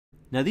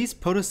Now these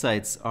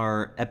podocytes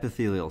are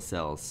epithelial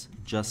cells,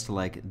 just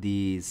like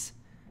these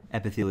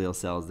epithelial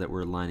cells that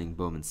were lining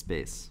Bowman's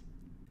space.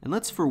 And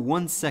let's for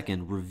 1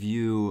 second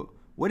review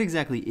what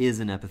exactly is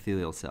an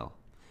epithelial cell.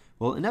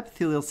 Well, an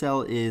epithelial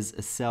cell is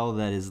a cell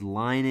that is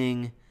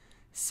lining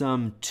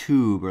some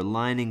tube or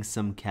lining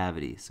some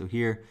cavity. So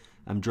here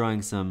I'm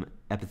drawing some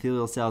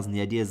epithelial cells, and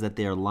the idea is that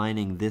they are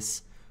lining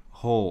this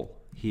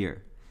hole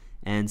here.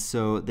 And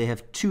so they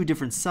have two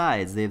different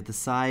sides. They have the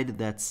side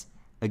that's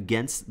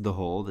against the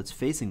hole, that's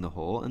facing the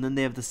hole, and then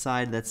they have the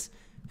side that's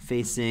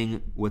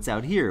facing what's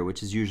out here,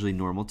 which is usually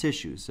normal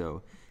tissue.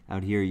 So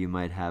out here you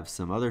might have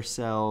some other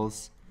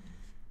cells.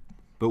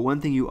 But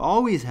one thing you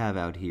always have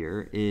out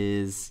here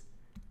is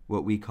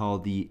what we call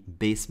the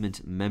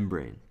basement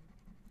membrane.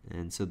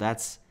 And so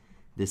that's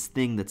this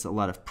thing that's a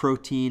lot of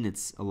protein,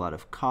 it's a lot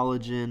of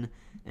collagen,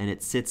 and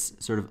it sits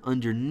sort of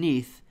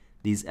underneath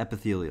these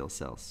epithelial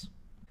cells.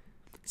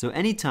 So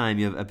anytime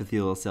you have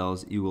epithelial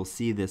cells, you will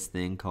see this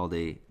thing called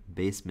a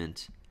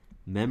basement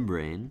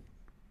membrane.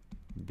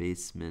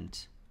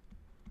 Basement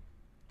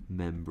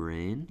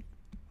membrane.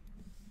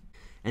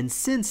 And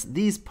since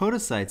these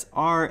podocytes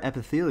are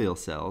epithelial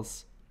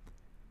cells,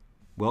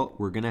 well,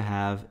 we're going to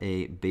have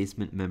a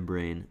basement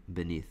membrane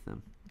beneath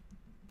them.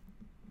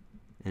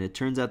 And it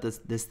turns out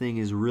this thing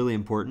is really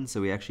important,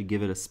 so we actually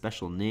give it a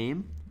special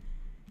name.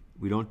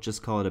 We don't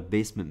just call it a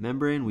basement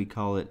membrane, we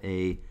call it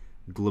a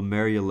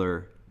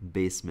glomerular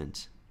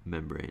basement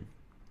membrane.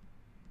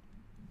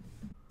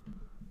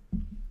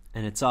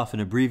 And it's often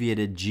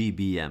abbreviated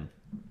GBM.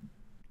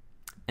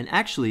 And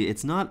actually,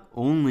 it's not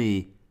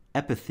only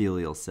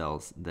epithelial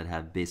cells that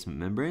have basement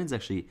membranes,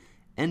 actually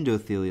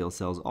endothelial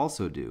cells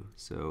also do.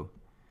 So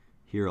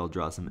here I'll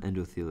draw some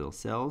endothelial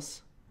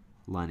cells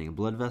lining a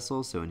blood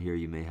vessel. So in here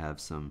you may have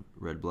some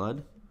red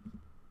blood.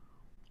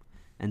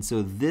 And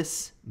so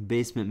this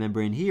basement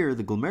membrane here,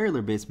 the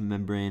glomerular basement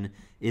membrane,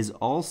 is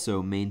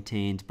also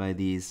maintained by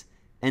these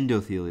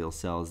endothelial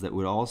cells that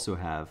would also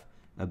have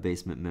a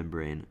basement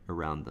membrane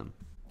around them.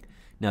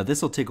 Now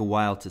this will take a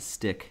while to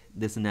stick.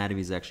 This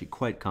anatomy is actually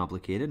quite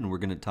complicated, and we're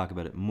going to talk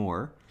about it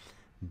more.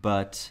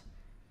 But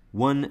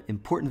one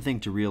important thing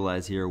to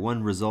realize here,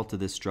 one result of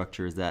this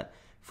structure, is that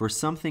for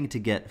something to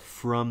get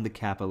from the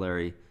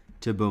capillary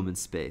to Bowman's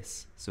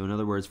space, so in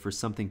other words, for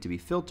something to be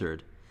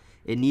filtered,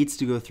 it needs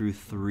to go through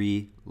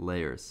 3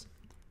 layers.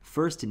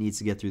 First, it needs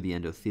to get through the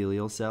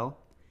endothelial cell.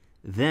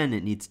 Then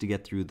it needs to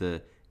get through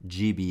the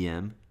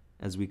GBM,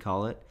 as we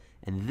call it.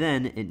 And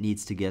then it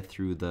needs to get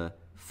through the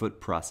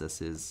foot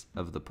processes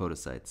of the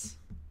podocytes.